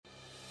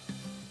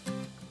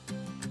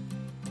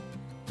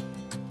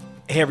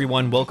Hey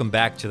everyone, welcome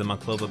back to the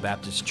Monclova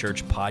Baptist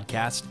Church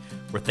podcast.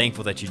 We're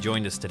thankful that you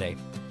joined us today.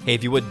 Hey,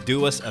 if you would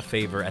do us a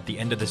favor at the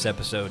end of this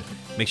episode,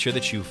 make sure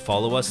that you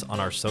follow us on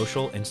our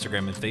social,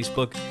 Instagram and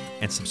Facebook,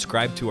 and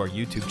subscribe to our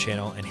YouTube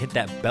channel and hit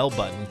that bell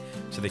button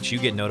so that you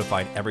get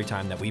notified every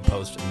time that we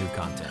post new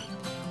content.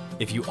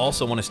 If you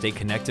also want to stay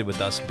connected with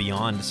us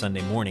beyond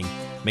Sunday morning,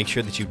 make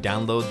sure that you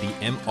download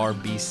the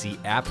MRBC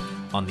app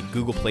on the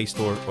Google Play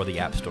Store or the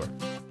App Store.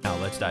 Now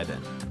let's dive in.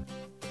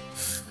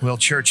 Well,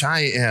 church,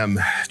 I am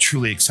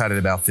truly excited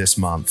about this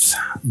month.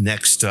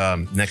 Next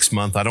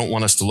month, I don't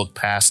want us to look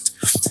past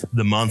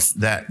the month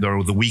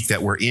or the week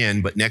that we're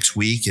in, but next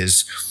week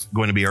is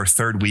going to be our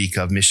third week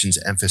of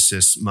Missions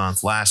Emphasis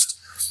Month. Last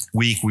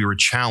week, we were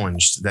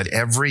challenged that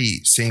every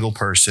single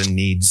person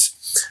needs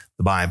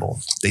the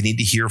Bible. They need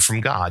to hear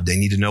from God. They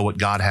need to know what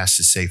God has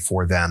to say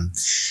for them.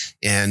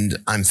 And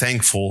I'm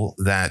thankful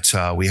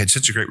that we had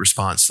such a great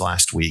response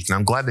last week. And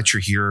I'm glad that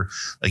you're here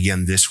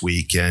again this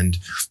week. And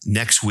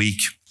next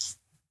week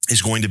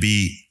is going to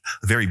be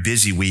a very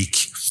busy week.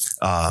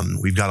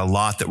 We've got a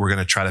lot that we're going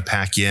to try to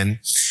pack in,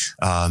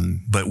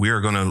 but we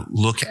are going to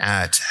look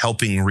at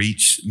helping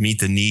meet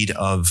the need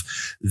of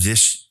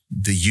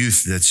the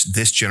youth, that's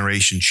this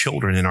generation,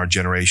 children in our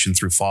generation,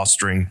 through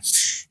fostering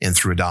and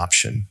through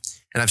adoption.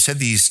 And I've said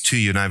these to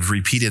you, and I've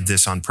repeated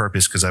this on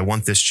purpose because I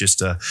want this just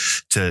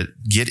to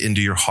get into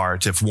your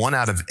heart. If 1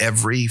 out of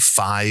every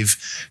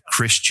 5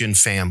 Christian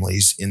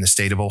families in the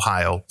state of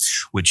Ohio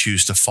would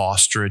choose to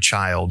foster a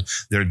child,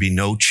 there would be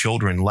no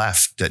children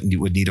left that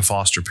would need a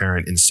foster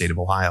parent in the state of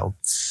Ohio.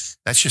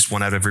 That's just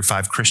 1 out of every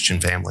 5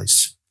 Christian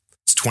families.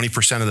 It's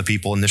 20% of the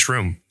people in this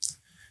room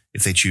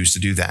if they choose to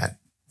do that.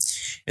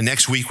 And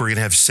next week, we're going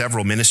to have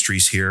several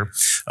ministries here,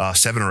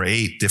 7 or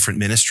 8 different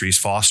ministries,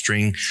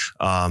 fostering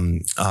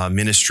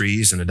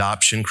ministries and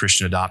adoption,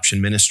 Christian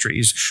adoption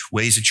ministries,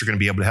 ways that you're going to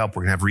be able to help.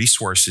 We're going to have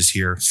resources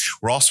here.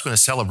 We're also going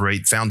to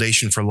celebrate,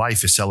 Foundation for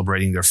Life is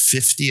celebrating their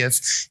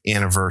 50th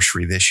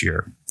anniversary this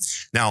year.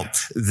 Now,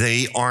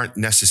 they aren't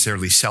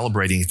necessarily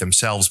celebrating it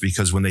themselves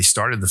because when they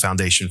started the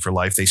Foundation for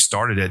Life, they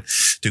started it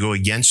to go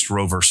against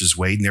Roe versus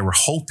Wade, and they were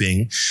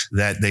hoping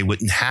that they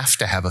wouldn't have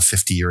to have a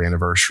 50-year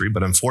anniversary.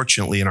 But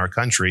unfortunately, in our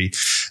country,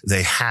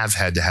 they have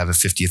had to have a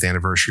 50th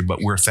anniversary. But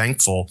we're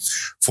thankful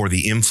for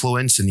the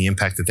influence and the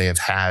impact that they have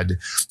had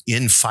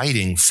in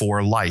fighting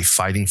for life,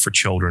 fighting for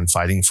children,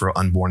 fighting for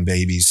unborn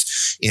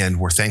babies. And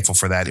we're thankful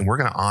for that. And we're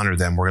going to honor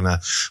them. We're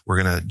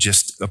going to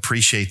just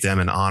appreciate them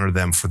and honor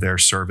them for their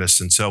service.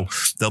 And so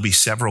there'll be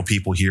several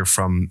people here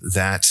from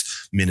that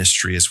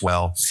ministry as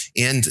well,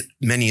 and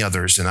many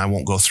others. And I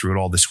won't go through it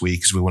all this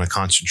week because we want to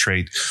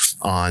concentrate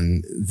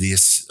on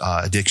these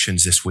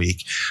addictions this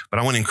week. But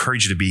I want to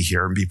encourage you to be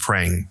here and be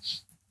praying.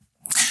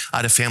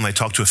 I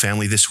talked to a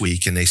family this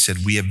week, and they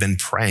said, we have been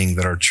praying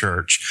that our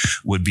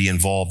church would be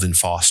involved in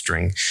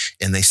fostering.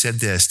 And they said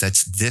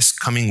this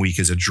coming week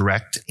is a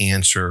direct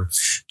answer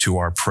to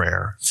our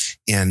prayer.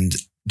 And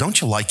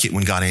don't you like it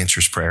when God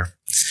answers prayer?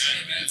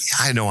 Amen.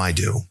 I know I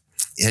do.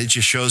 And it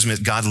just shows me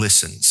that God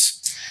listens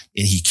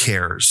and he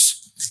cares.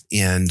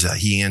 And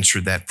he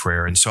answered that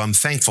prayer. And so I'm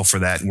thankful for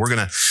that. And we're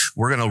going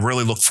to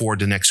really look forward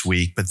to next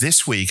week. But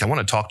this week, I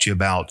want to talk to you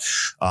about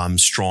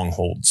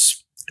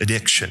strongholds,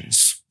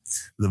 addictions.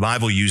 The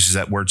Bible uses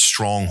that word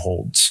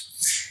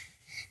strongholds.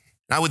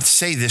 I would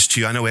say this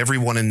to you. I know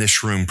everyone in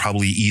this room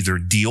probably either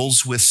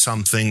deals with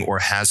something or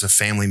has a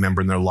family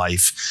member in their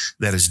life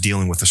that is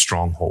dealing with a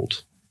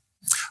stronghold.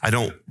 I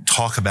don't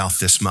talk about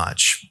this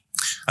much.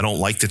 I don't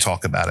like to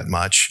talk about it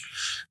much,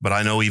 but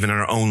I know even in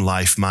our own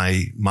life,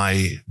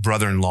 my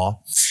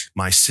brother-in-law,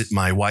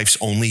 my wife's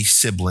only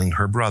sibling,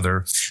 her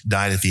brother,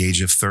 died at the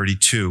age of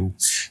 32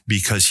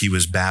 because he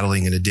was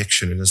battling an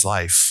addiction in his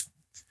life.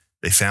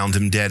 They found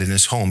him dead in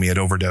his home. He had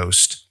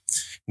overdosed.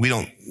 We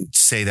don't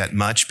say that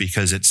much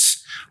because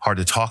it's hard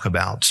to talk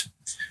about.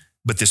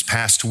 But this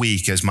past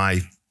week, as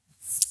my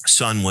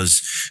son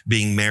was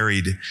being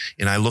married,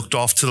 and I looked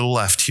off to the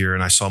left here,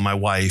 and I saw my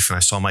wife, and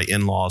I saw my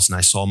in-laws, and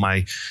I saw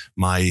my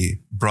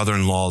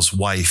brother-in-law's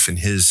wife and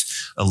his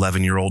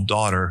 11-year-old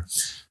daughter.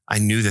 I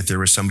knew that there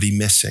was somebody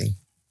missing.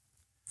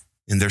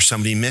 And there's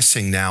somebody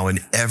missing now in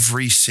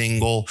every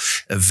single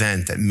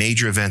event, that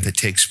major event that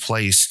takes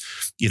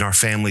place in our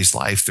family's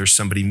life. There's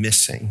somebody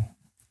missing.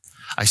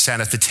 I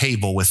sat at the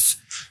table with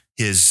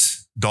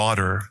his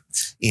daughter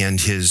and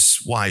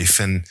his wife,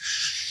 and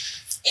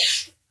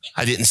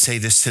I didn't say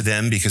this to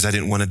them because I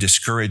didn't want to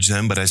discourage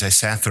them. But as I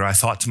sat there, I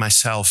thought to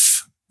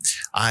myself,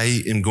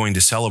 I am going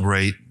to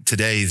celebrate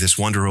today this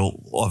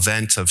wonderful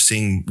event of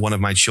seeing one of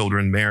my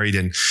children married,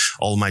 and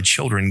all of my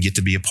children get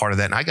to be a part of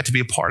that. And I got to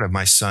be a part of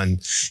my son,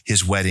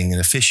 his wedding,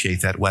 and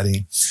officiate that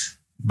wedding.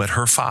 But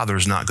her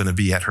father's not going to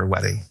be at her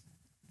wedding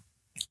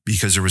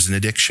because there was an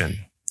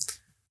addiction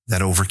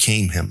that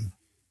overcame him.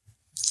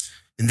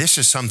 And this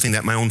is something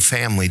that my own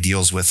family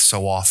deals with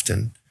so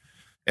often.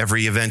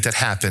 Every event that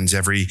happens,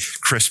 every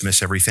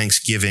Christmas, every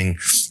Thanksgiving,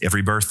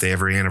 every birthday,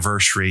 every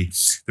anniversary,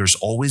 there's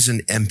always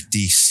an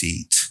empty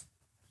seat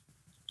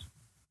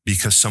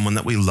because someone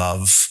that we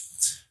love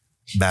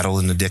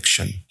battled an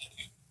addiction.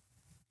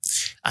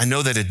 I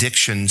know that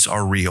addictions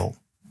are real.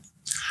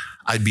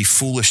 I'd be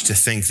foolish to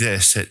think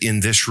that in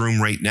this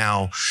room right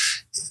now,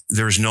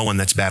 there's no one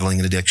that's battling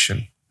an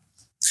addiction.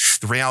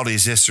 The reality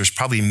is this, there's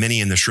probably many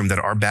in this room that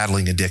are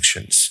battling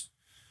addictions.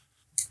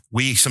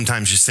 We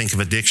sometimes just think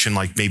of addiction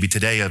like maybe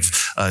today of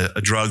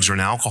drugs or an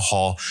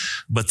alcohol,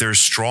 but there's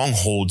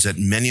strongholds that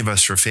many of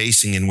us are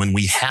facing. And when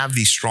we have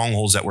these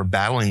strongholds that we're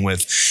battling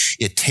with,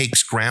 it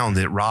takes ground.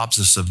 It robs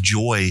us of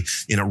joy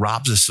and it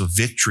robs us of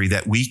victory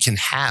that we can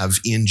have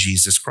in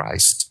Jesus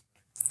Christ.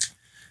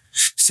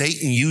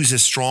 Satan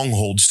uses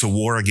strongholds to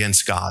war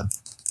against God.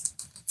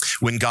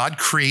 When God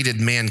created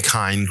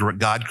mankind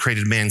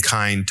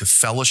to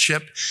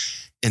fellowship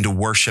and to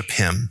worship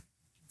him.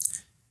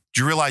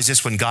 Do you realize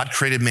this? When God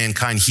created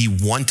mankind, he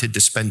wanted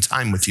to spend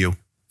time with you.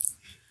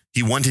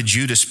 He wanted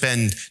you to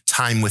spend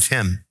time with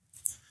him.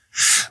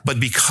 But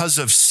because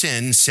of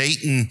sin,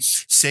 Satan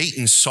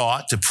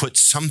sought to put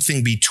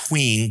something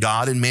between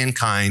God and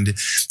mankind,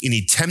 and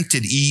he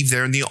tempted Eve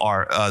there in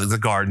the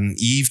garden.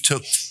 Eve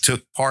took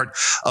part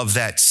of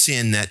that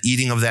sin, that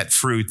eating of that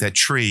fruit, that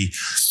tree,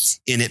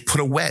 and it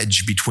put a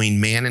wedge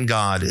between man and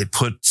God. It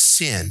put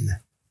sin.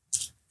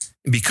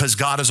 Because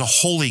God is a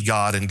holy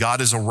God and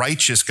God is a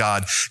righteous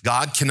God,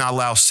 God cannot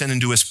allow sin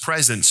into his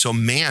presence. So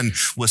man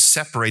was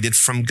separated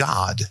from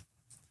God.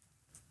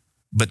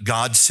 But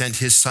God sent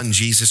his son,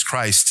 Jesus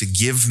Christ, to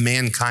give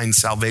mankind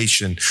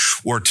salvation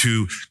or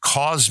to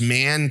cause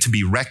man to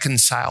be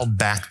reconciled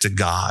back to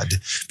God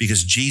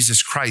because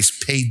Jesus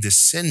Christ paid the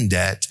sin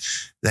debt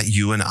that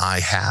you and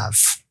I have.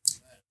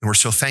 And we're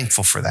so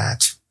thankful for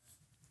that.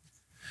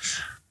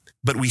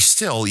 But we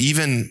still,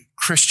 even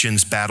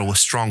Christians, battle with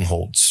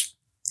strongholds.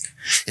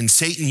 And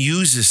Satan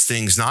uses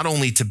things not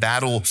only to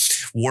battle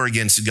war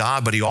against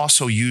God, but he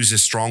also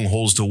uses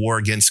strongholds to war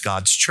against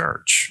God's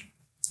church.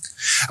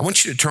 I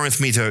want you to turn with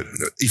me to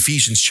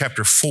Ephesians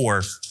chapter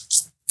 4,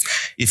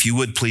 if you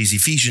would please,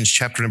 Ephesians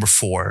chapter number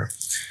 4.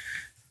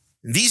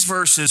 These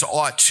verses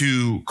ought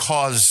to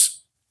cause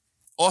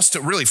us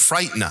to really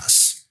frighten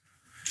us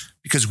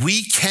because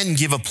we can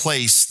give a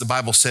place, the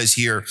Bible says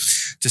here,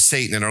 to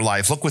Satan in our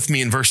life. Look with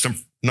me in verse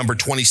number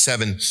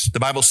 27. The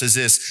Bible says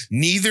this,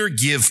 neither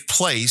give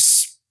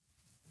place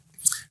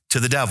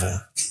to the devil.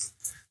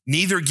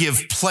 Neither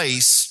give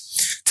place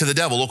to the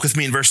devil. Look with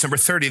me in verse number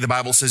 30. The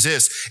Bible says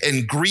this,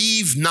 and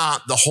grieve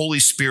not the Holy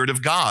Spirit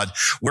of God,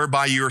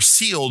 whereby you are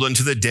sealed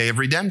unto the day of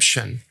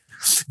redemption.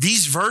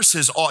 These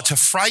verses ought to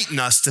frighten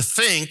us to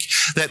think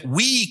that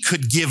we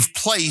could give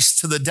place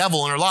to the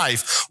devil in our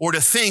life, or to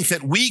think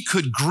that we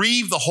could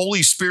grieve the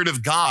Holy Spirit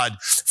of God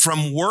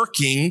from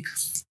working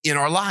in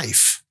our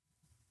life.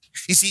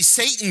 You see,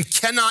 Satan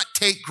cannot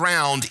take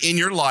ground in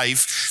your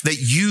life that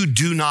you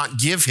do not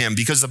give him,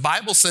 because the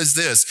Bible says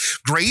this,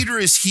 greater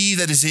is he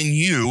that is in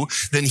you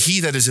than he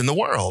that is in the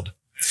world.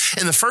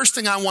 And the first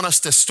thing I want us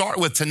to start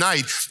with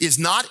tonight is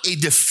not a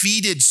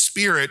defeated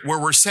spirit where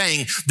we're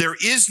saying there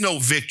is no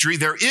victory,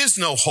 there is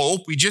no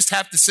hope, we just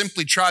have to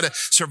simply try to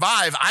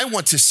survive. I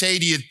want to say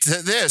to you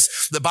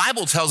this, the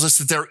Bible tells us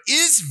that there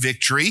is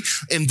victory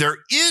and there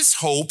is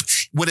hope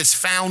when it's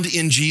found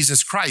in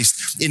Jesus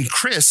Christ. And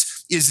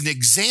Chris is an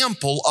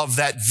example of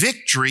that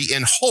victory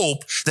and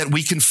hope that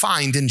we can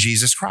find in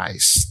Jesus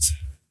Christ.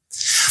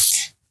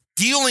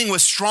 Dealing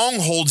with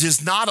strongholds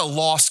is not a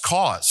lost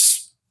cause.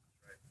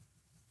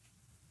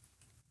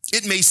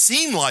 It may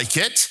seem like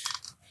it.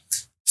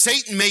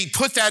 Satan may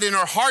put that in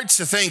our hearts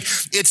to think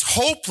it's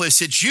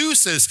hopeless, it's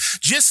useless.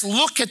 Just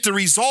look at the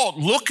result.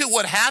 Look at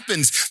what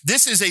happens.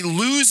 This is a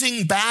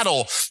losing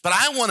battle. But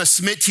I want to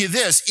submit to you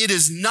this. It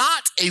is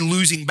not a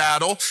losing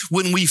battle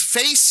when we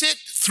face it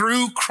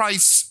through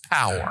Christ's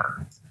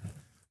power.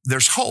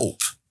 There's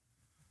hope.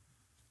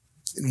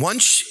 And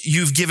once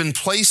you've given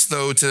place,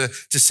 though, to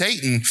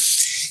Satan,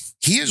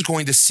 he is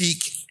going to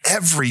seek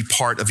every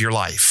part of your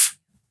life.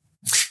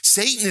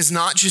 Satan is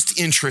not just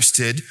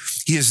interested.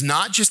 He is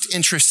not just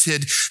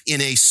interested in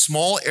a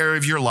small area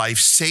of your life.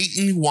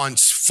 Satan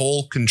wants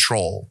full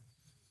control.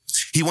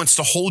 He wants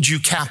to hold you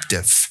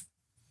captive.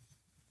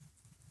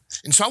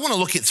 And so I want to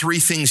look at three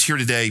things here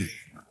today.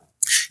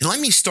 And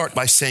let me start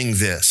by saying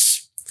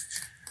this.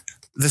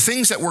 The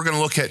things that we're going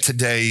to look at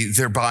today,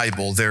 they're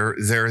Bible. They're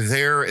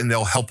there and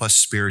they'll help us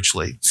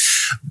spiritually.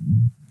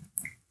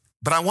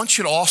 But I want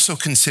you to also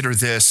consider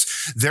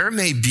this. There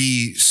may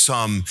be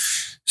some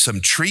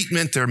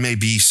treatment, there may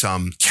be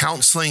some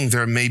counseling,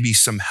 there may be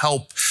some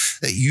help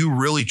that you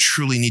really,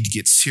 truly need to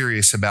get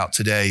serious about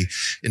today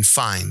and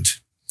find.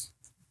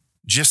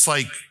 Just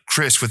like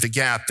Chris with the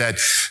gap, that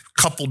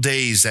couple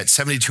days, that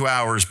 72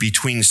 hours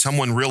between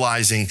someone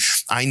realizing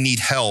I need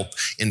help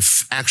and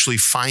actually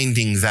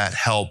finding that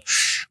help.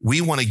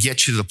 We want to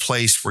get you to the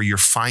place where you're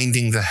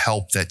finding the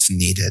help that's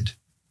needed.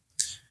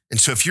 And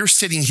so if you're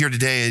sitting here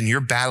today and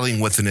you're battling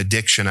with an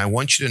addiction, I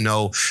want you to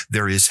know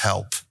there is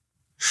help.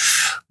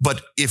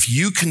 But if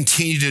you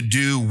continue to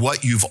do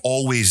what you've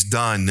always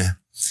done,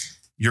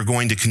 you're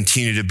going to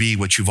continue to be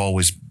what you've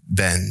always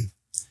been.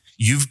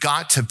 You've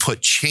got to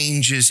put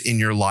changes in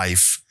your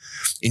life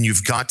and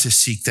you've got to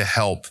seek the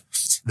help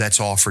that's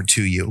offered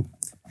to you.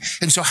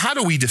 And so how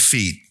do we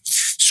defeat?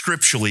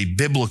 scripturally,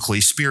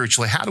 biblically,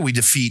 spiritually, how do we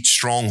defeat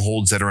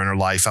strongholds that are in our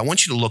life? I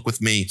want you to look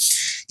with me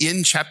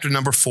in chapter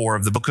number 4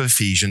 of the book of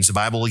Ephesians. The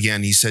Bible,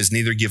 again, he says,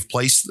 neither give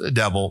place to the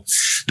devil.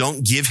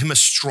 Don't give him a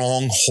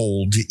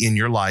stronghold in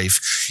your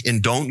life,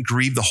 and don't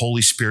grieve the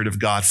Holy Spirit of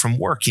God from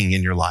working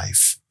in your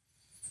life.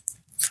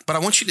 But I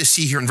want you to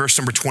see here in verse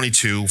number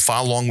 22,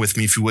 follow along with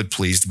me if you would,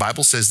 please. The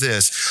Bible says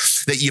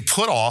this, that you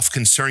put off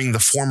concerning the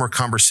former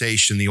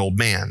conversation, the old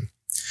man,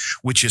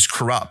 which is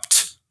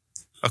corrupt,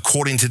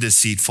 according to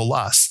deceitful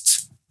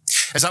lusts.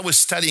 As I was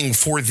studying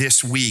for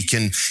this week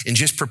and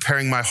just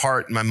preparing my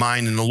heart and my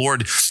mind, and the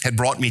Lord had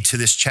brought me to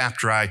this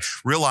chapter, I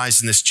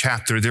realized in this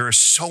chapter, there are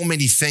so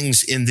many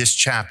things in this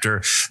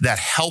chapter that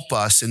help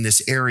us in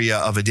this area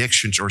of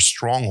addictions or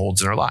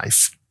strongholds in our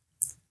life.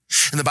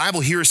 And the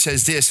Bible here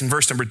says this in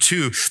verse number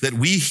 2, that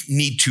we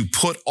need to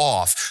put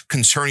off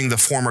concerning the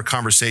former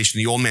conversation,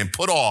 the old man,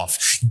 put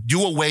off,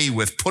 do away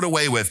with, put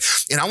away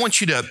with. And I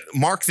want you to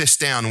mark this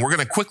down. We're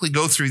going to quickly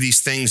go through these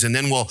things, and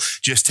then we'll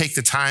just take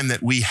the time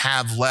that we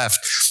have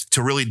left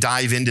to really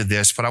dive into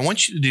this. But I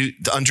want you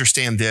to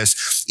understand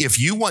this. If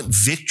you want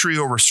victory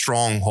over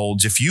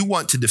strongholds, if you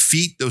want to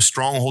defeat those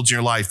strongholds in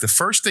your life, the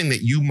first thing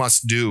that you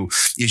must do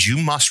is you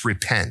must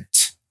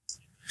repent.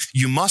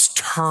 You must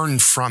turn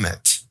from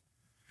it.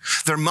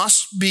 There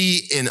must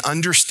be an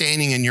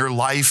understanding in your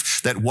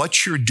life that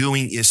what you're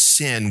doing is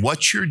sin.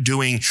 What you're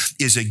doing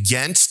is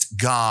against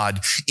God,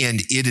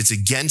 and it is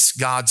against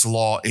God's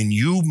law, and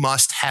you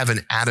must have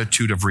an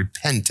attitude of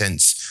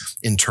repentance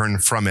and turn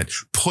from it.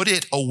 Put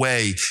it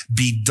away.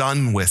 Be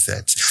done with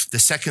it. The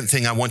second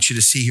thing I want you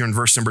to see here in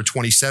verse number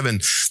 27,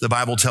 the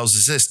Bible tells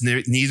us this,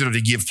 neither to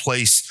give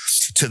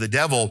place to the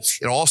devil.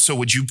 It also,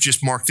 would you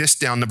just mark this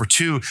down? Number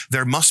 2,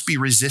 there must be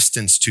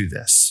resistance to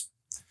this.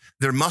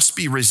 There must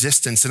be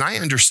resistance. And I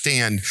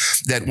understand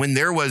that when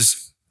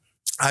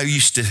I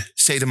used to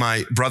say to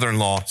my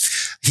brother-in-law,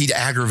 he'd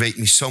aggravate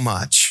me so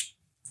much.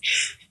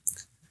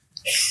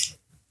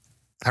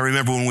 I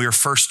remember when we were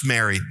first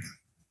married.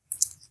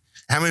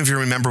 How many of you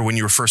remember when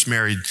you were first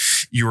married,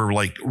 you were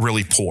like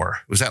really poor?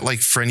 Was that like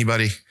for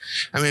anybody?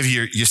 How many of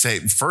you say,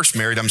 first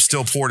married, I'm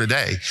still poor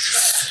today?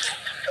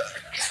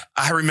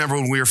 I remember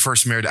when we were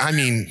first married,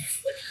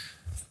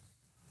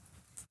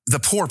 the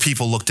poor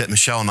people looked at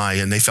Michelle and I,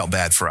 and they felt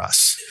bad for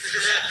us.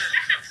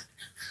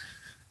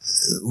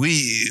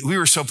 We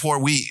were so poor,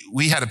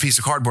 we had a piece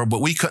of cardboard, but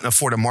we couldn't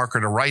afford a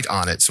marker to write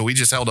on it. So we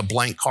just held a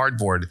blank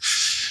cardboard.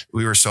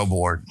 We were so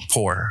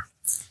poor.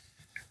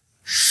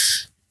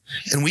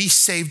 And we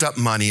saved up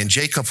money, and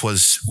Jacob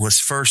was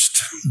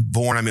first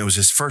born. It was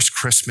his first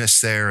Christmas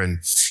there, and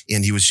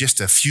he was just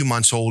a few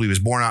months old. He was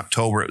born in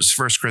October. It was his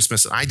first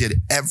Christmas. And I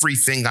did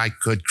everything I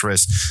could,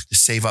 Chris, to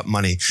save up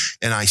money.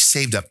 And I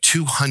saved up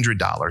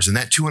 $200, and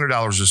that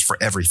 $200 was for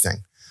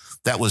everything.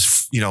 That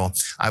was,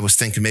 I was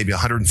thinking maybe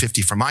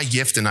 $150 for my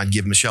gift, and I'd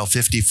give Michelle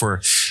 $50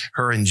 for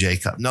her and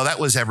Jacob. No, that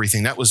was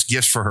everything. That was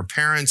gifts for her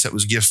parents. That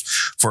was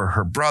gifts for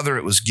her brother.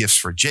 It was gifts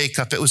for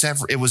Jacob. It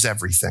was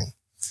everything.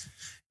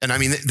 And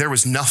there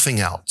was nothing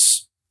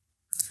else.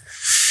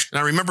 And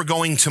I remember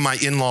going to my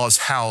in-laws'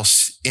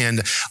 house,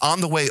 and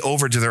on the way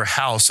over to their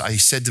house, I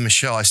said to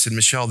Michelle,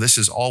 Michelle, this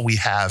is all we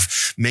have.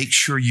 Make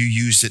sure you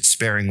use it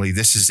sparingly.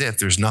 This is it.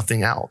 There's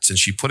nothing else. And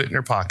she put it in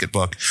her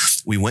pocketbook.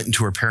 We went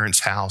into her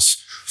parents'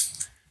 house.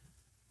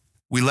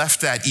 We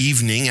left that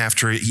evening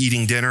after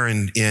eating dinner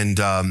and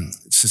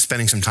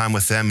spending some time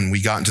with them, and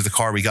we got into the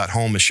car. We got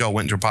home. Michelle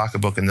went into her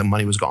pocketbook, and the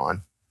money was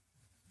gone.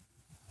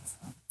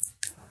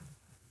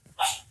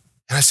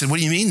 And I said, what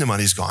do you mean the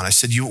money's gone? I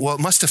said, it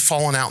must have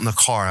fallen out in the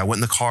car. I went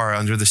in the car,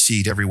 under the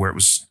seat, everywhere. It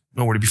was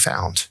nowhere to be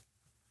found.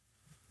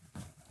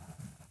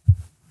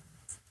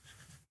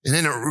 And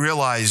then I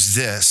realized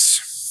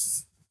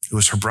this. It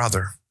was her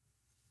brother.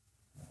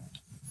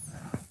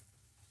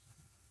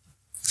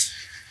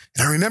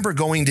 And I remember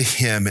going to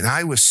him, and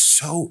I was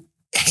so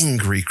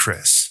angry,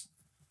 Chris.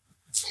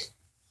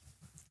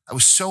 I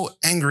was so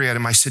angry at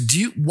him. I said,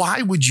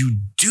 why would you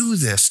do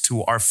this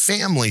to our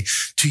family,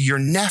 to your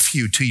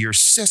nephew, to your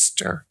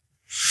sister,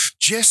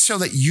 just so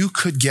that you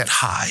could get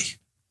high?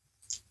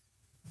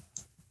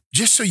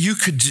 Just so you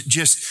could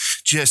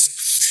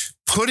just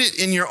put it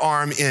in your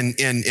arm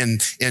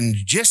and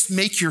just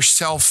make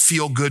yourself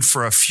feel good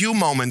for a few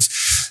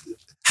moments.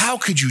 How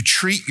could you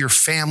treat your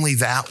family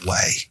that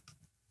way?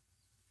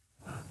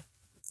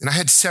 And I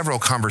had several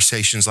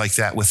conversations like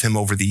that with him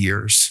over the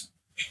years.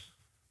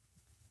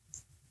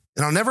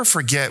 And I'll never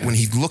forget when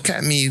he'd look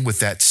at me with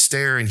that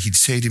stare and he'd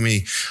say to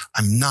me,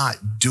 I'm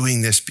not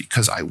doing this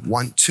because I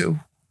want to.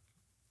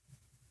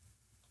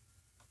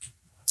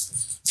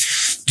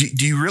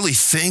 Do you really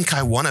think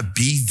I want to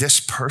be this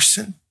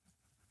person?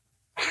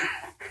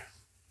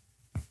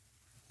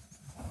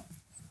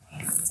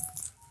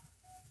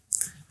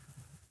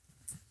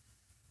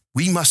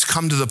 We must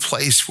come to the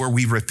place where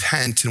we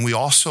repent, and we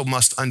also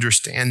must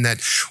understand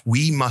that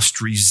we must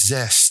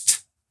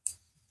resist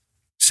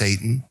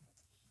Satan.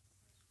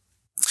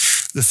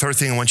 The third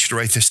thing, I want you to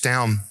write this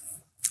down.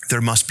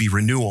 There must be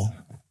renewal.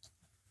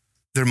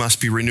 There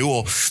must be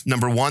renewal.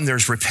 Number one,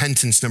 there's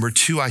repentance. Number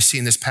two, I see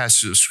in this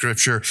passage of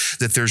scripture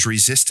that there's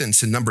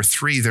resistance. And number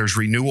three, there's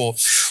renewal.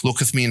 Look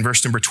with me in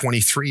verse number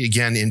 23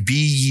 again. And be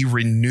ye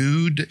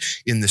renewed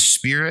in the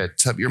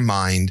spirit of your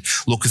mind.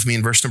 Look with me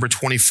in verse number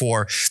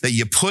 24, that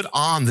you put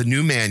on the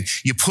new man.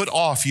 You put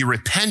off, you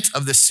repent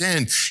of the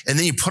sin, and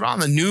then you put on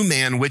the new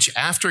man, which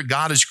after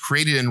God is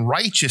created in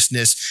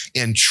righteousness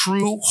and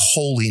true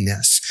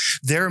holiness.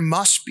 There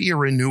must be a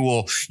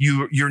renewal.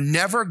 You're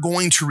never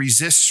going to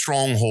resist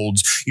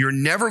strongholds. You're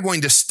never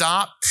going to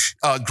stop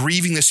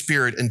grieving the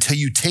Spirit until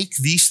you take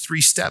these three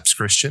steps,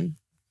 Christian.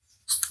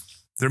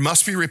 There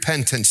must be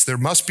repentance. There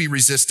must be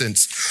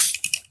resistance.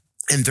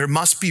 And there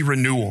must be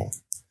renewal.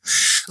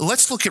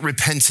 Let's look at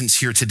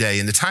repentance here today.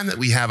 In the time that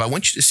we have, I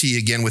want you to see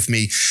again with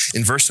me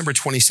in verse number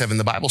 27.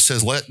 The Bible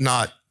says, let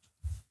not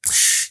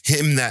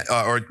him that,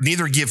 or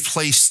neither give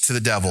place to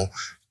the devil.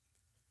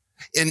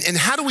 And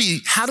how do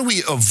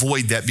we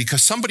avoid that?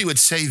 Because somebody would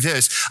say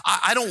this,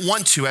 I don't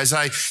want to, as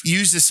I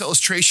use this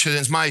illustration,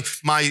 as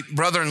my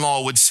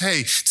brother-in-law would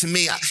say to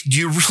me, do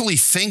you really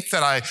think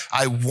that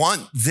I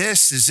want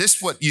this? Is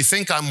this what you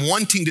think I'm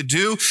wanting to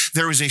do?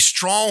 There was a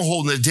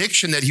stronghold and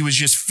addiction that he was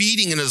just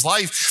feeding in his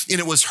life, and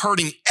it was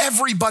hurting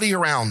everybody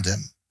around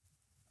him.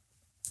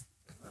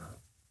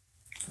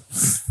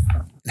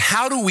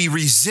 How do we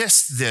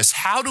resist this?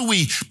 How do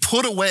we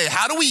put away?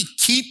 How do we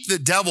keep the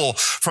devil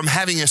from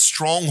having a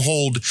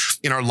stronghold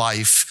in our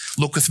life?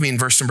 Look with me in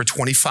verse number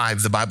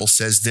 25. The Bible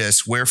says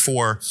this,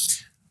 wherefore,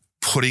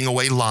 putting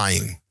away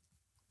lying.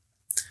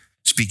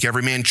 Speak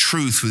every man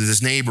truth with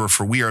his neighbor,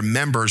 for we are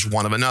members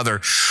one of another.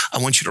 I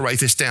want you to write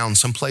this down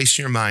someplace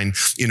in your mind.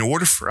 In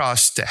order for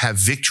us to have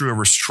victory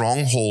over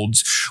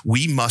strongholds,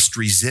 we must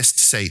resist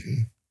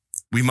Satan.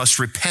 We must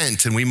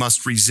repent and we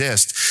must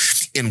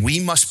resist, and we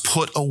must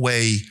put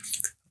away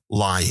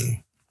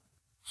lying.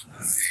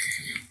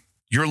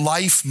 Your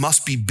life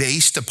must be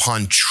based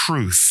upon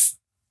truth.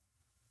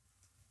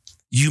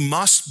 You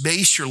must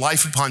base your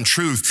life upon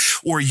truth,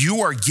 or you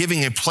are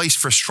giving a place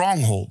for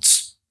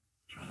strongholds.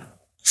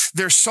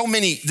 There's so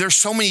many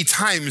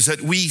times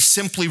that we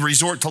simply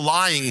resort to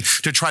lying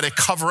to try to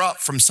cover up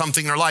from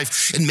something in our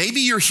life. And maybe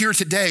you're here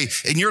today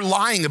and you're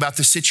lying about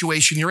the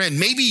situation you're in.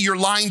 Maybe you're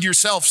lying to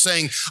yourself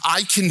saying,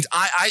 I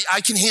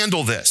can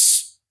handle this.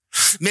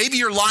 Maybe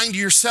you're lying to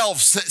yourself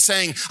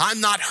saying, I'm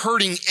not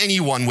hurting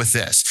anyone with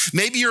this.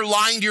 Maybe you're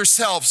lying to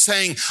yourself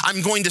saying,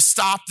 I'm going to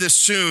stop this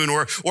soon,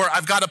 or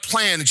I've got a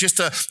plan just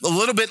a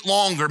little bit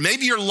longer.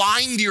 Maybe you're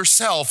lying to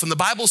yourself. And the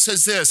Bible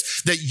says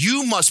this, that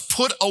you must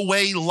put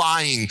away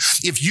lying.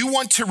 If you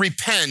want to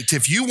repent,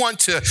 if you want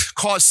to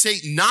cause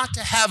Satan not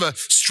to have a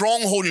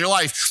stronghold in your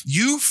life,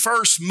 you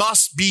first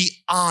must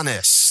be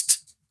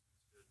honest.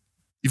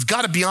 You've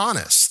got to be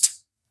honest.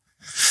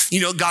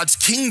 You know, God's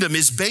kingdom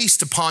is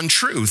based upon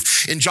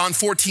truth. In John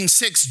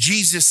 14:6,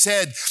 Jesus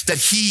said that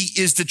he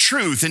is the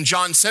truth. In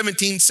John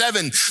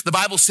 17:7, the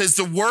Bible says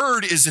the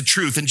word is the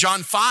truth. In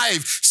John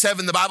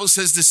 5:7, the Bible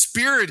says the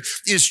Spirit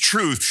is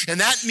truth.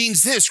 And that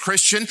means this,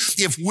 Christian,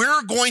 if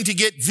we're going to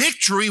get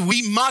victory,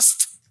 we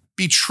must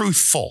be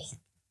truthful.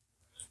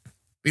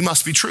 We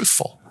must be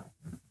truthful.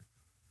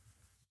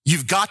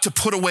 You've got to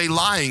put away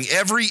lying.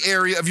 Every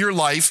area of your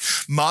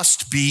life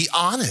must be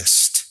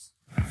honest.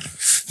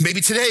 Maybe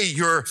today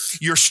you're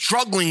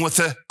struggling with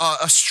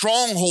a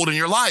stronghold in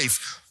your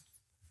life.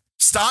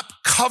 Stop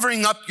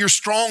covering up your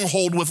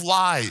stronghold with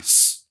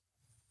lies.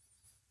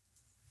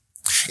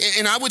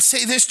 And I would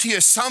say this to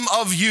you, some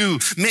of you,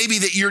 maybe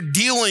that you're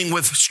dealing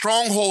with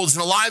strongholds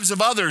in the lives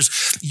of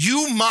others,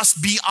 you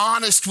must be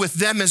honest with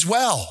them as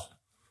well.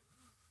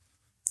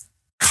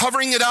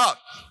 Covering it up,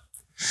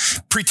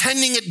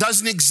 pretending it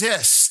doesn't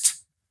exist,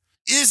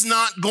 is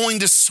not going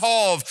to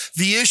solve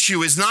the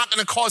issue, is not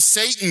going to cause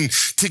Satan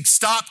to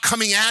stop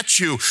coming at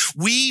you.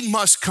 We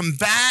must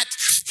combat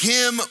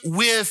him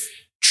with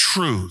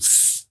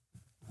truth.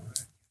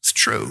 It's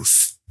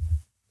truth.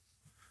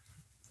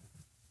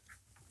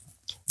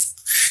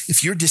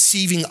 If you're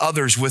deceiving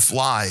others with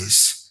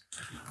lies,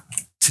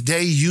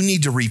 today you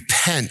need to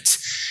repent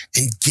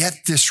and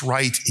get this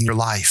right in your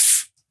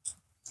life.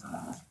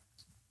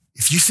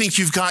 If you think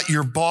you've got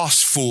your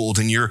boss fooled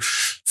and your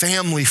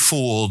family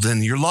fooled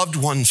and your loved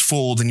ones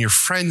fooled and your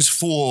friends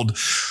fooled,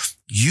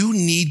 you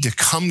need to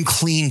come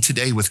clean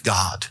today with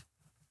God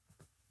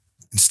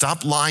and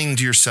stop lying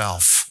to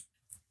yourself.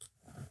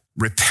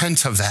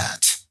 Repent of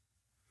that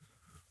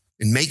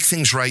and make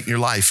things right in your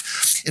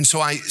life. And so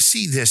I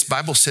see this,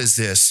 Bible says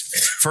this,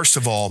 first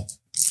of all,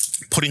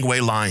 putting away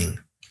lying.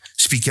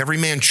 Speak every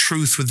man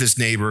truth with his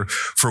neighbor,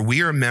 for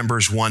we are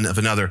members one of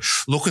another.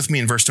 Look with me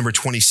in verse number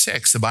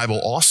 26. The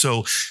Bible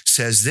also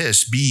says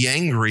this, be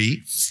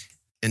angry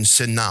and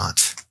sin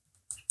not.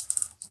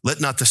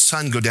 Let not the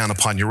sun go down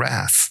upon your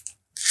wrath.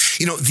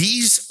 You know,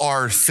 these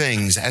are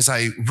things, as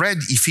I read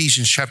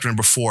Ephesians chapter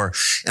number 4,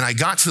 and I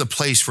got to the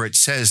place where it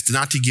says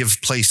not to give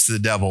place to the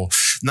devil.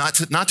 not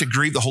to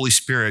grieve the Holy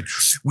Spirit,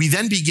 we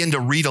then begin to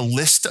read a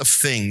list of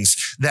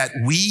things that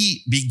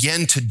we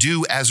begin to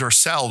do as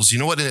ourselves. You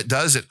know what it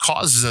does? It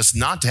causes us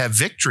not to have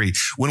victory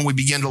when we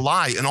begin to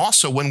lie, and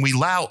also when we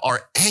allow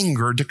our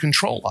anger to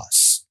control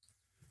us.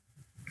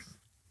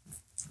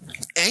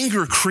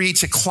 Anger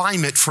creates a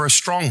climate for a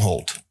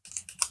stronghold.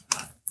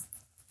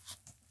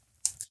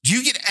 Do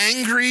you get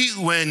angry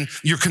when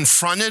you're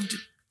confronted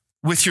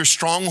with your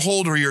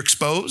stronghold or you're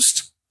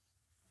exposed?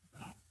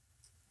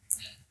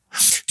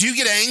 Do you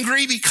get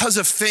angry because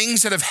of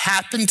things that have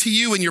happened to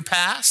you in your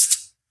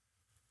past?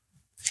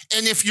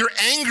 And if you're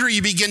angry,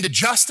 you begin to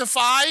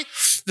justify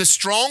the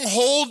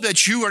stronghold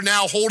that you are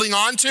now holding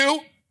on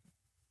to.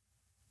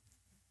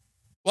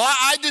 Well,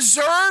 I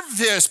deserve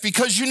this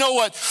because you know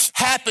what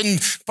happened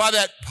by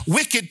that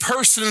wicked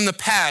person in the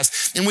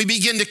past. And we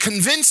begin to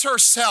convince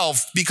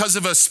ourselves because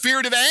of a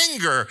spirit of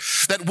anger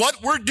that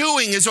what we're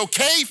doing is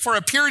okay for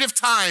a period of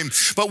time.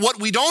 But what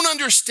we don't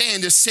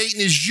understand is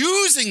Satan is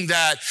using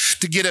that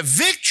to get a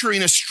victory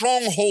and a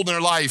stronghold in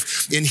our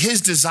life, in his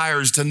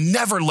desires to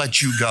never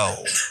let you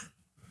go.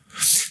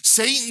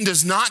 Satan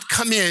does not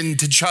come in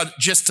to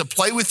just to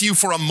play with you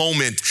for a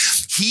moment.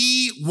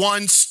 He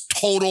wants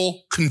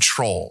total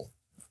control.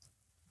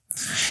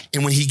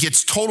 And when he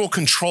gets total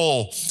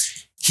control,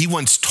 he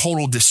wants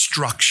total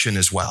destruction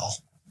as well.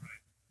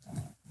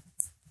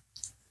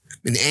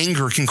 And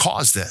anger can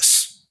cause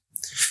this.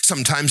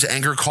 Sometimes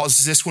anger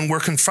causes this when we're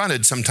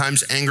confronted.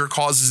 Sometimes anger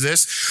causes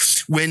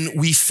this when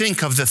we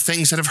think of the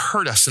things that have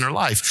hurt us in our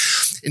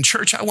life. In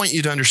church, I want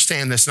you to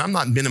understand this, and I'm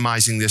not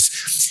minimizing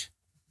this.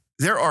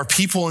 There are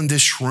people in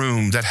this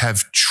room that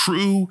have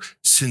true,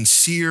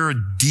 sincere,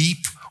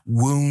 deep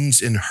wounds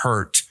and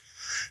hurt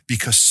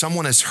because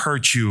someone has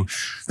hurt you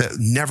that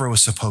never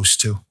was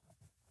supposed to.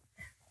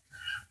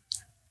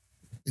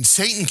 And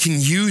Satan can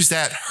use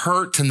that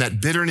hurt and that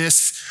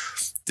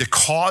bitterness to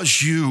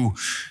cause you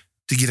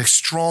to get a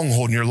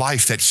stronghold in your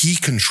life that he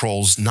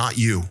controls, not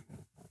you.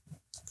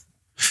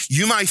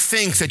 You might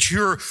think that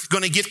you're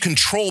going to get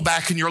control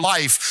back in your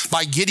life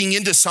by getting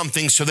into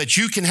something so that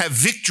you can have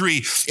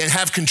victory and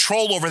have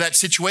control over that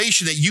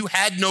situation that you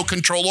had no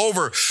control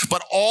over.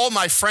 But all,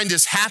 my friend,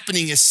 is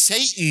happening is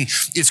Satan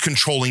is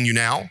controlling you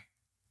now.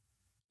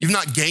 You've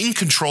not gained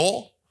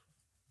control.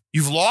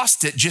 You've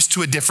lost it just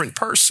to a different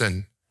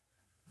person.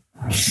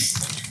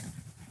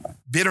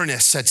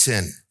 Bitterness sets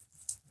in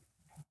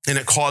and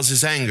it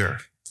causes anger.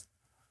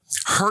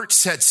 Hurt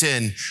sets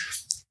in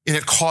and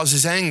it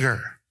causes anger.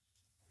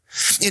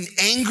 And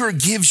anger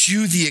gives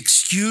you the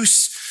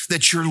excuse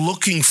that you're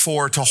looking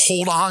for to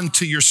hold on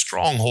to your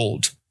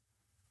stronghold.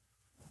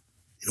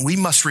 And we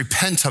must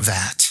repent of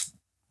that.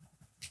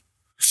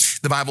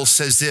 The Bible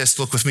says this,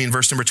 look with me in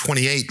verse number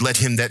 28, let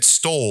him that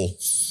stole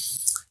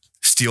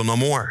steal no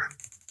more,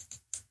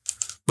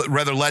 but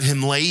rather let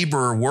him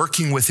labor,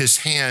 working with his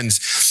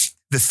hands,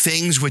 the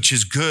things which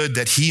is good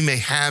that he may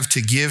have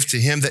to give to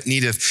him that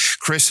needeth.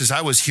 Chris, as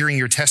I was hearing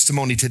your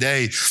testimony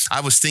today,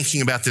 I was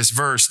thinking about this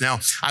verse. Now,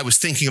 I was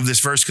thinking of this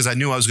verse because I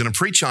knew I was going to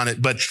preach on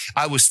it, but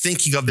I was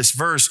thinking of this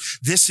verse.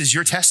 This is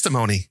your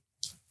testimony.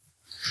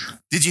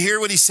 Did you hear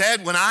what he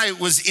said? When I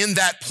was in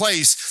that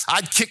place,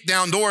 I'd kick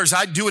down doors.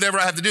 I'd do whatever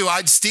I had to do.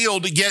 I'd steal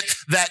to get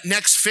that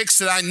next fix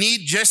that I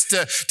need just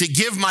to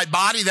give my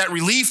body that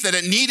relief that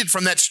it needed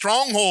from that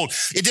stronghold.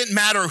 It didn't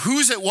matter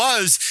whose it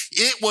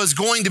was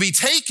going to be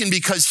taken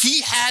because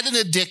he had an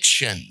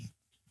addiction.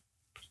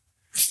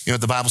 You know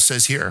what the Bible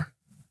says here?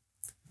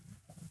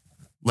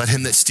 Let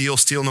him that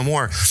steal no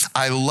more.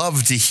 I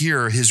love to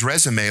hear his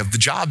resume of the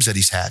jobs that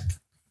he's had.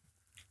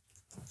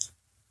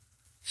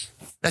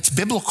 That's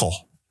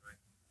biblical.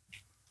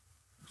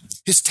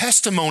 His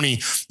testimony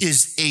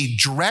is a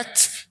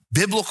direct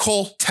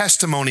biblical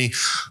testimony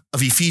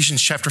of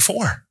Ephesians chapter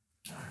 4.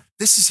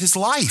 This is his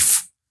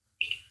life.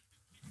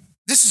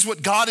 This is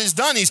what God has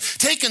done. He's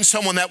taken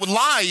someone that would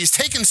lie. He's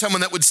taken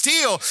someone that would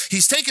steal.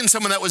 He's taken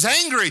someone that was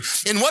angry.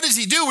 And what does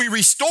he do? He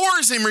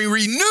restores him. He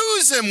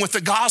renews him with the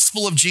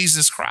gospel of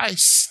Jesus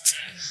Christ.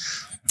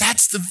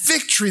 That's the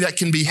victory that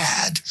can be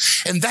had.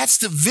 And that's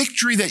the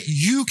victory that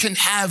you can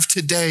have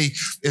today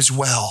as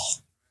well.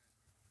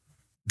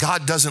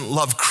 God doesn't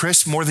love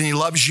Chris more than he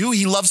loves you.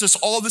 He loves us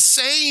all the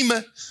same.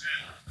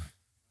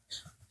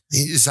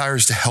 He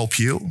desires to help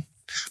you.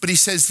 But he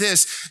says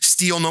this,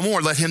 steal no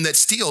more. Let him that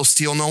steals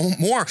steal no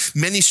more.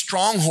 Many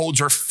strongholds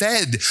are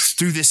fed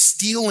through this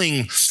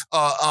stealing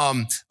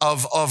of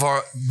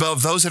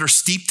those that are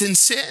steeped in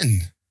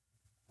sin.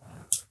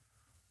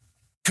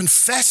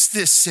 Confess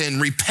this sin,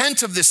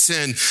 repent of this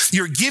sin.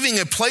 You're giving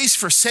a place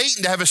for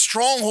Satan to have a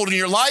stronghold in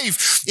your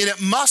life, and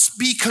it must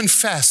be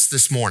confessed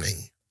this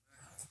morning.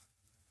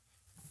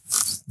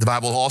 The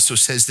Bible also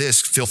says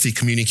this, filthy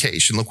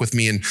communication. Look with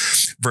me in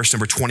verse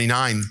number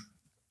 29.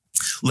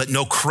 Let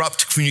no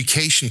corrupt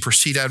communication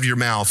proceed out of your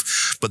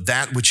mouth, but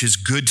that which is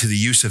good to the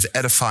use of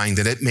edifying,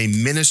 that it may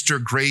minister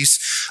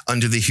grace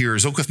unto the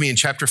hearers. Look with me in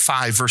chapter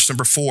 5, verse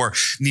number 4.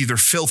 Neither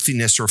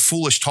filthiness or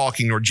foolish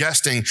talking nor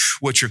jesting,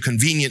 which are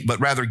convenient, but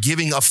rather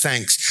giving of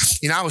thanks.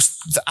 You know,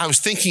 I was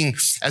thinking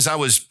as I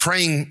was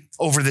praying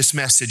over this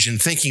message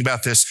and thinking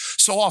about this,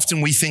 so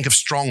often we think of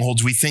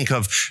strongholds, we think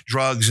of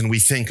drugs, and we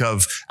think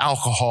of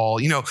alcohol,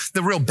 you know,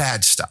 the real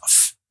bad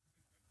stuff.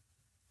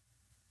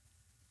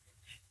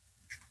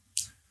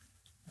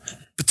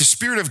 But the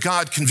Spirit of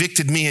God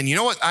convicted me. And you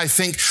know what I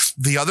think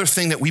the other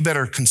thing that we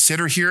better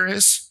consider here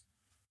is?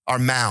 Our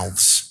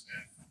mouths.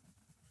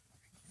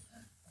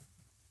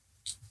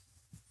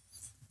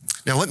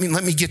 Now, let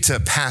me get to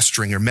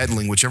pastoring or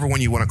meddling, whichever one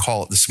you want to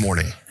call it this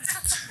morning.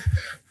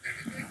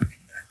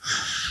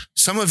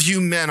 Some of you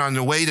men on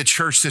the way to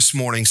church this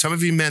morning, some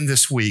of you men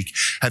this week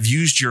have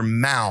used your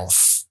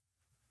mouth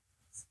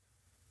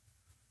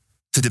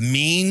to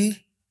demean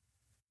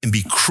and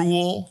be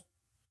cruel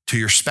to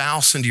your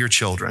spouse and to your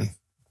children.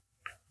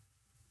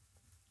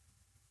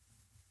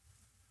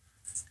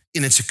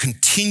 And it's a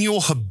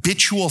continual,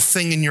 habitual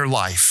thing in your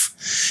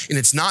life. And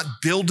it's not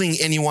building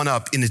anyone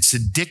up, and it's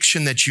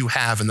addiction that you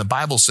have. And the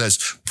Bible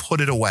says, put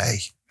it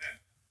away.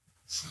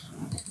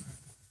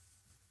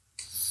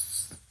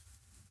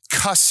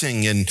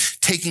 Cussing and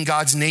taking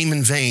God's name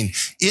in vain,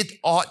 it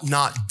ought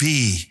not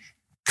be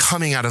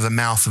coming out of the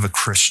mouth of a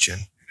Christian.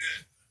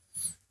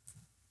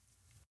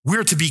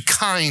 We're to be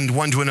kind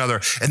one to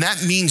another, and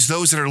that means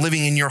those that are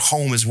living in your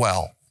home as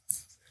well.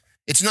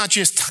 It's not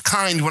just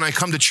kind when I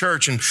come to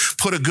church and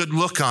put a good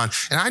look on.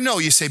 And I know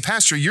you say,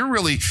 Pastor,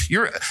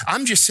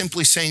 I'm just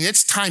simply saying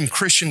it's time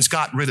Christians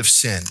got rid of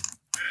sin.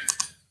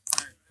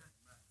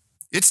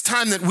 It's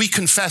time that we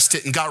confessed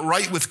it and got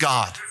right with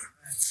God.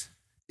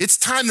 It's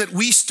time that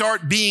we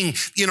start being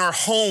in our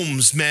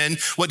homes, men,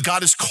 what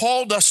God has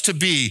called us to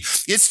be.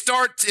 It's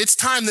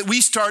time that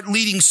we start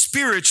leading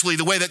spiritually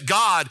the way that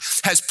God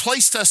has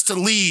placed us to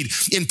lead,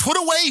 and put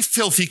away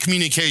filthy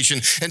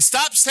communication and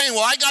stop saying,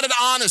 well, I got it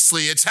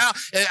honestly. It's how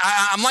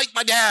I'm like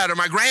my dad or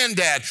my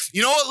granddad.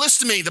 You know what?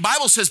 Listen to me. The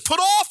Bible says, put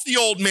off the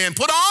old man,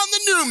 put on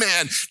the new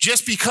man.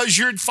 Just because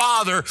your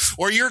father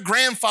or your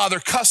grandfather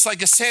cussed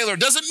like a sailor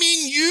doesn't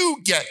mean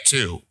you get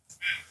to.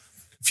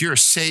 If you're a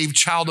saved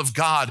child of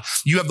God,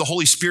 you have the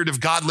Holy Spirit of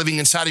God living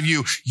inside of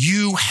you,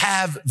 you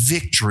have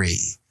victory.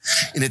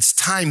 And it's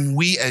time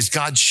we as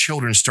God's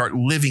children start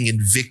living in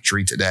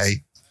victory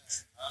today.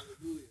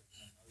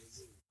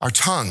 Our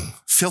tongue,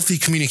 filthy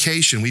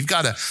communication, we've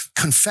got to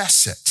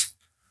confess it.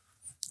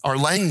 Our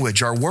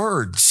language, our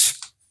words,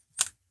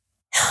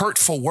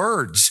 hurtful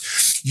words.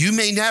 You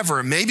may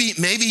never, maybe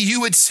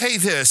you would say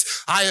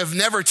this, I have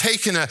never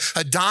taken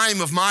a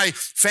dime of my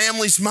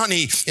family's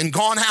money and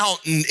gone out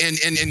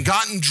and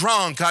gotten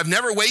drunk. I've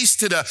never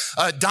wasted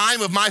a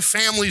dime of my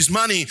family's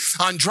money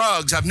on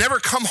drugs. I've never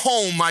come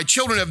home. My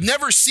children have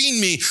never seen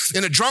me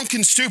in a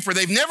drunken stupor.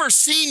 They've never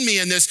seen me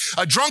in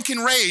a drunken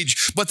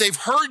rage, but they've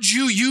heard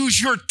you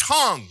use your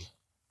tongue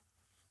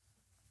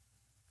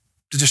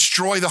to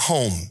destroy the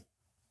home.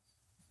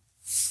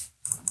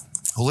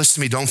 Well, listen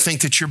to me. Don't think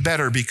that you're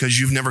better because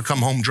you've never come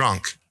home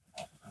drunk.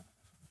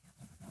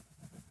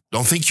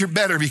 Don't think you're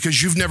better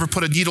because you've never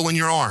put a needle in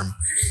your arm.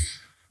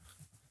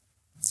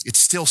 It's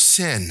still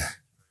sin.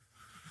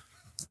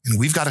 And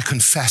we've got to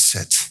confess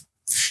it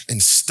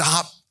and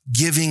stop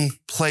giving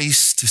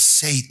place to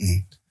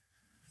Satan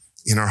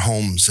in our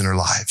homes and our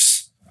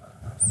lives.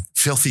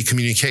 Filthy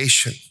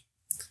communication.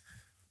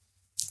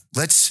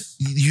 Let's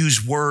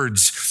use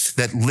words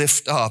that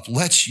lift up.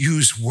 Let's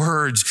use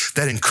words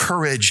that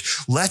encourage.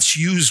 Let's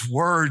use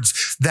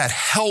words that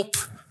help.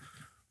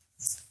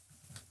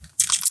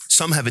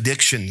 Some have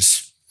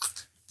addictions,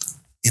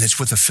 and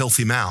it's with a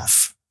filthy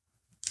mouth.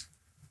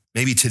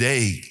 Maybe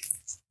today,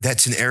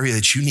 that's an area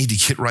that you need to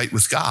get right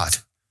with God.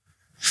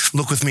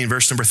 Look with me in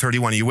verse number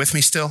 31. Are you with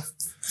me still?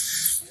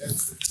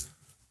 Yes.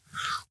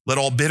 Let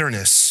all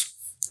bitterness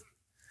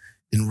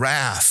and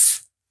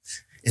wrath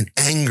and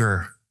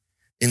anger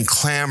and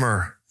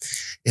clamor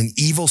and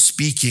evil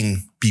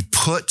speaking be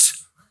put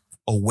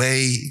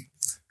away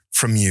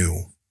from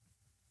you.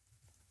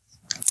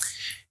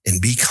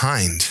 And be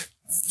kind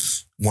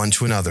one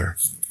to another,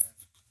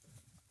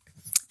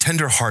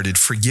 tenderhearted,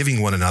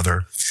 forgiving one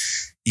another,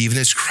 even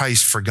as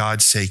Christ, for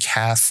God's sake,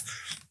 hath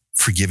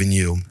forgiven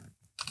you.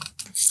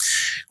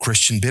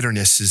 Christian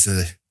bitterness is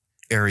the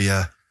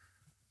area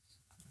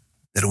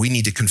that we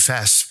need to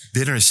confess.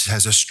 Bitterness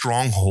has a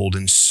stronghold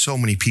in so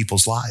many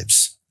people's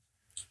lives.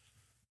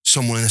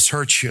 Someone has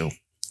hurt you.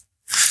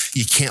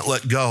 You can't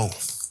let go.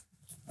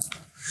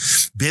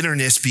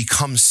 Bitterness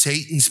becomes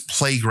Satan's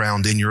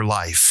playground in your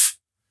life,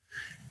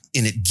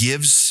 and it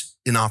gives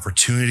an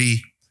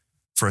opportunity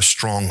for a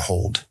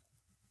stronghold.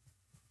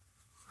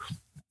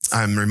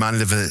 I'm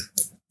reminded of a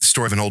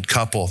story of an old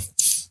couple.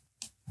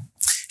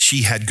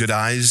 She had good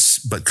eyes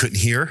but couldn't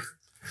hear.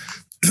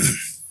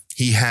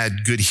 He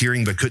had good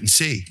hearing but couldn't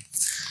see.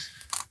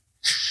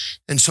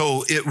 And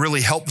so it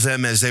really helped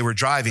them as they were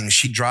driving.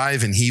 She'd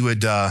drive and he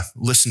would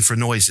listen for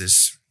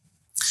noises.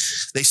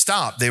 They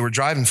stopped. They were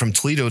driving from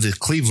Toledo to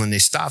Cleveland. They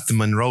stopped in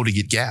Monroe to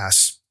get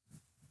gas.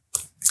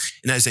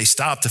 And as they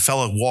stopped, the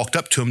fella walked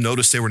up to him,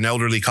 noticed they were an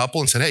elderly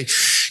couple, and said, "Hey,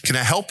 can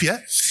I help you?"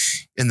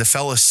 And the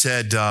fella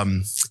said,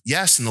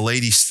 "Yes." And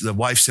the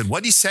wife said,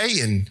 "What'd he say?"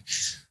 And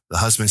the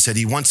husband said,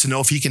 "He wants to know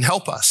if he can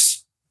help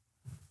us."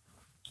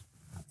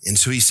 And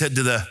so he said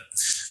to the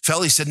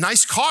fella, he said,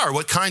 "Nice car.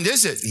 What kind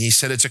is it?" And he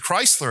said, "It's a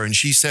Chrysler." And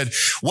she said,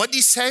 "What'd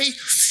he say?"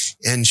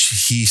 And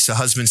the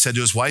husband said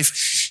to his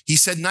wife, he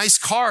said, "Nice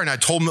car." And I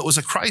told him it was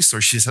a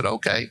Chrysler. She said,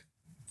 "Okay."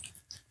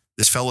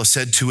 This fella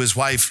said to his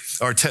wife,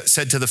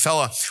 said to the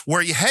fella,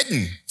 "Where are you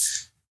heading?"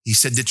 He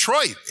said,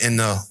 "Detroit." And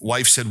the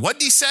wife said,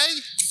 "What'd he say?"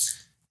 And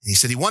he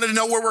said, "He wanted to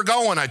know where we're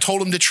going." I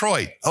told him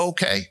Detroit.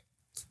 "Okay.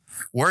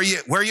 Where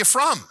are you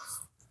from?"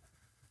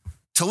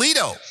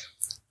 "Toledo."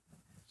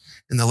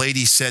 And the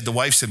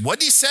wife said,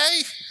 "What'd he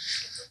say?"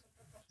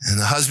 And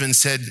the husband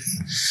said,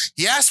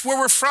 "He asked where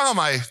we're from.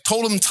 I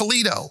told him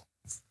Toledo."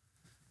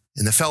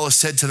 And the fellow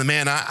said to the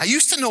man, I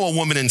used to know a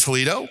woman in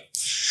Toledo.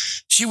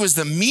 She was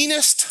the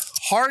meanest,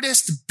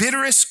 hardest,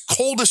 bitterest,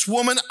 coldest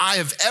woman I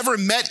have ever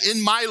met in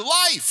my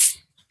life."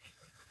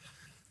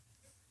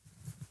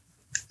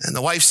 And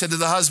the wife said to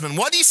the husband,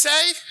 "What'd he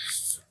say?"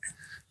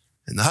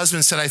 And the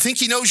husband said, "I think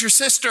he knows your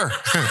sister."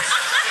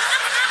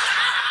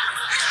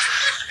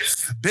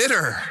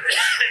 Bitter,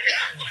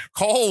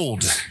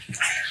 cold.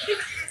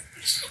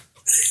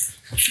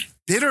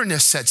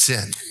 Bitterness sets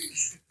in,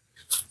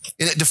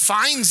 and it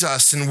defines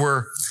us, and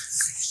we're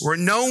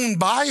known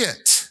by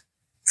it.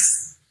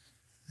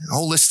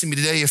 Oh, listen to me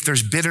today. If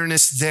there's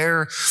bitterness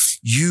there,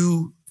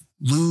 you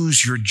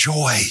lose your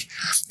joy.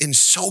 And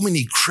so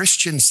many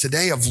Christians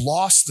today have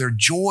lost their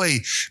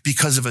joy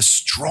because of a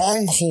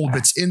stronghold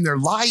that's in their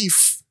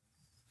life.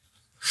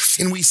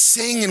 And we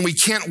sing and we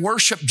can't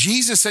worship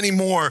Jesus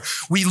anymore.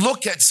 We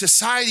look at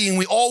society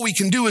and all we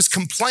can do is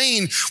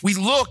complain. We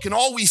look and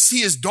all we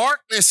see is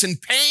darkness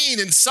and pain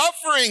and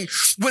suffering.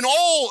 When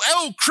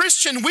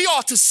Christian, we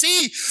ought to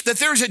see that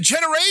there's a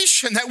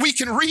generation that we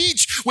can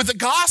reach with the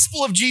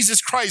gospel of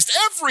Jesus Christ.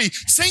 Every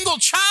single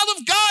child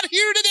of God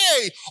here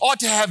today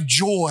ought to have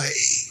joy.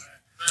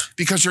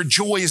 Because our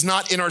joy is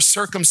not in our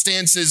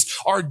circumstances.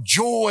 Our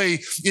joy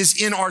is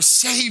in our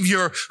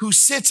Savior who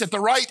sits at the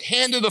right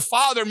hand of the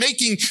Father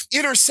making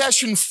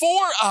intercession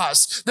for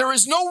us. There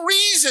is no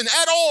reason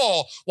at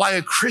all why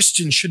a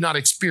Christian should not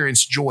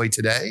experience joy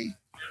today.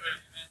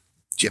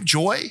 Do you have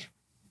joy?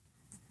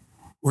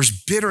 Or is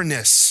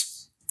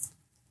bitterness?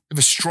 You have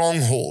a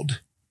stronghold.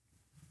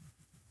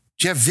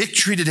 Do you have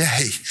victory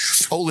today?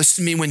 Oh,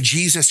 listen to me. When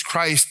Jesus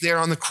Christ there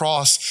on the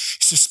cross,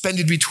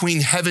 suspended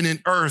between heaven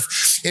and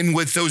earth, and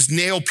with those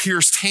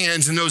nail-pierced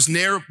hands and those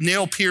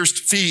nail-pierced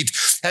feet,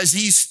 as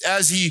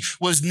he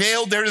was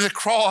nailed there to the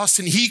cross,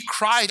 and he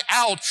cried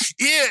out,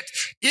 "It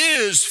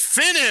is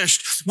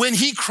finished." When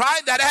he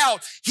cried that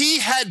out,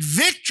 he had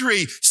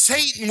victory.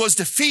 Satan was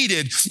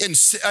defeated,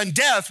 and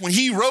death, when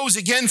he rose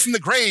again from the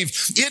grave,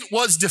 it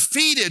was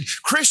defeated.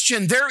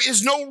 Christian, there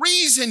is no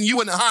reason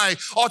you and I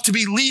ought to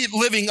be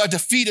living a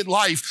defeated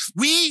life.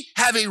 We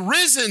have a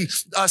risen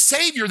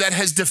Savior that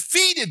has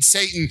defeated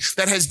Satan,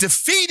 that has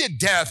defeated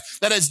death,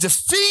 that has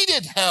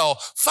defeated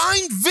hell.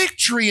 Find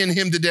victory in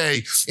him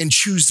today and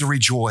choose to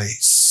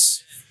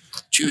rejoice.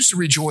 Choose to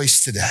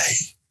rejoice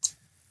today.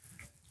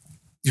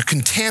 You're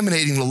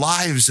contaminating the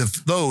lives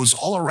of those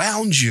all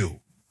around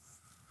you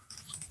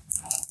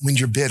when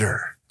you're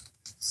bitter.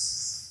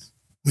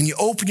 When you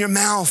open your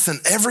mouth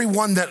and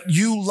everyone that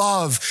you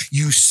love,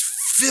 you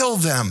fill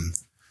them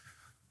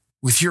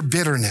with your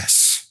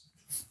bitterness.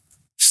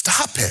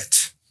 Stop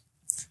it.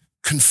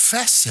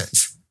 Confess it.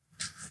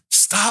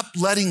 Stop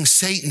letting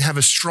Satan have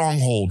a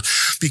stronghold,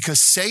 because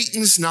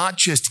Satan's not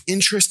just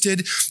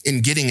interested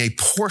in getting a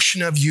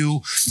portion of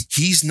you.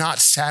 He's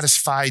not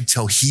satisfied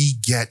till he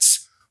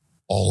gets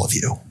all of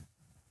you.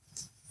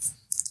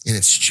 And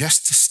it's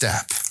just a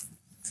step.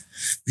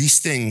 These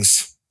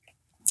things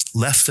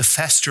left to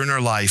fester in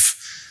our life,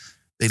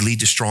 they lead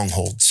to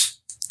strongholds.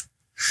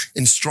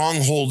 And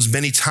strongholds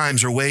many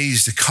times are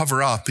ways to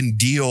cover up and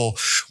deal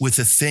with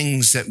the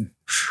things that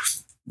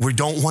we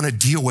don't want to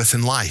deal with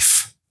in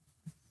life.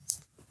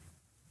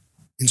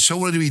 And so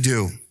what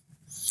do?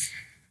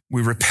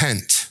 We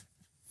repent.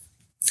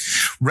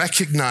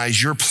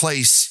 Recognize your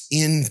place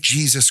in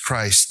Jesus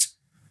Christ.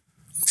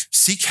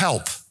 Seek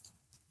help.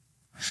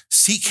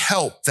 Seek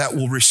help that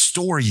will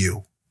restore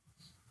you.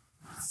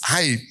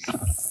 I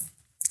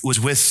was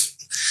with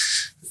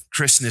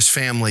Chris and his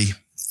family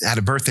at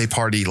a birthday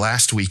party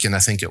last weekend, I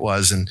think it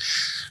was, and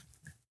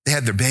they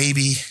had their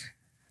baby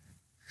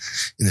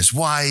and his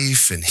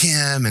wife and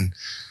him. And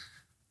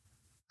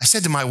I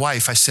said to my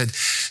wife, I said,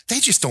 they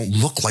just don't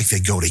look like they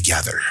go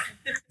together,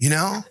 you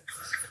know?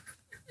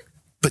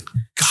 But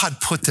God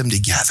put them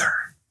together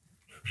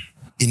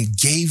and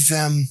gave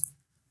them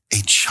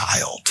a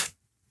child.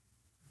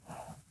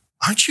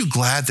 Aren't you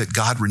glad that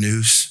God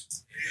renews,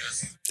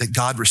 that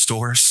God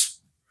restores?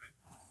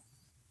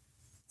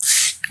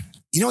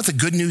 You know what the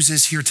good news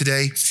is here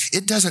today?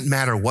 It doesn't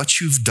matter what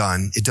you've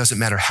done. It doesn't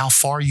matter how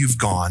far you've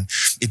gone.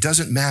 It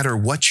doesn't matter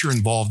what you're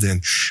involved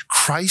in.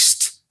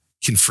 Christ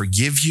can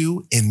forgive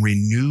you and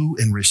renew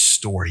and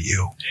restore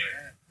you.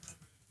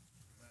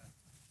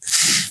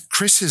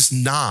 Chris is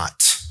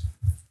not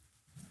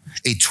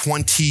a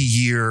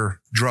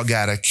 20-year drug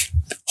addict,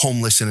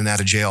 homeless, in and out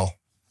of jail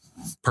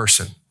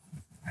person.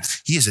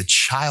 He is a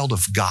child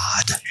of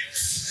God.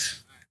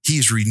 He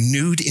is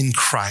renewed in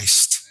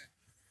Christ.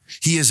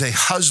 He is a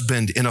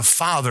husband and a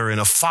father and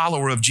a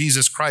follower of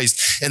Jesus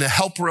Christ and a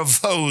helper of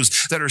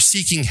those that are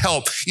seeking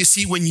help. You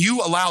see, when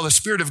you allow the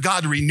Spirit of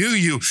God to renew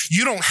you,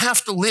 you don't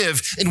have to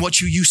live in what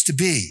you used to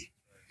be.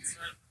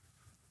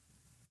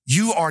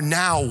 You are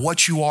now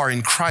what you are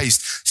in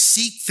Christ.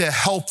 Seek the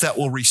help that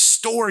will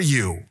restore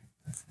you.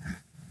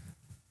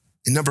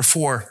 And number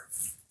 4,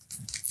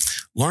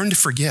 learn to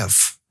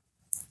forgive.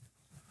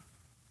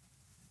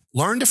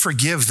 Learn to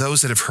forgive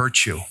those that have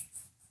hurt you.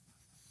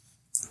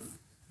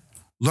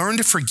 Learn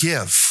to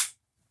forgive.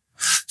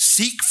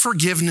 Seek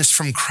forgiveness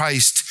from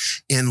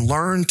Christ and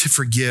learn to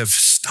forgive.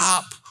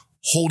 Stop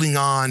holding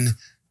on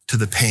to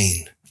the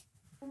pain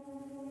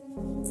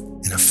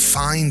and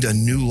find a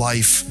new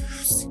life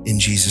in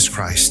Jesus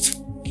Christ.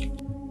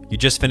 You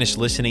just finished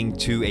listening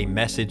to a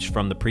message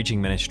from the preaching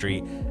ministry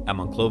at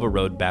Monclova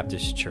Road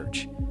Baptist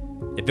Church.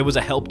 If it was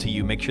a help to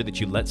you, make sure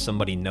that you let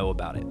somebody know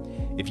about it.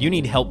 If you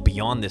need help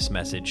beyond this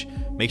message,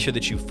 make sure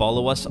that you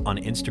follow us on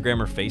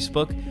Instagram or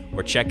Facebook,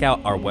 or check out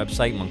our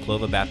website,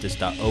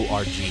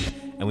 monclovabaptist.org,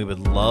 and we would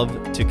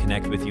love to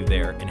connect with you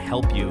there and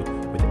help you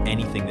with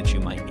anything that you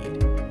might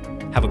need.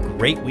 Have a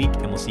great week,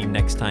 and we'll see you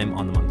next time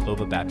on the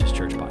Monclova Baptist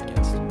Church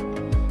podcast.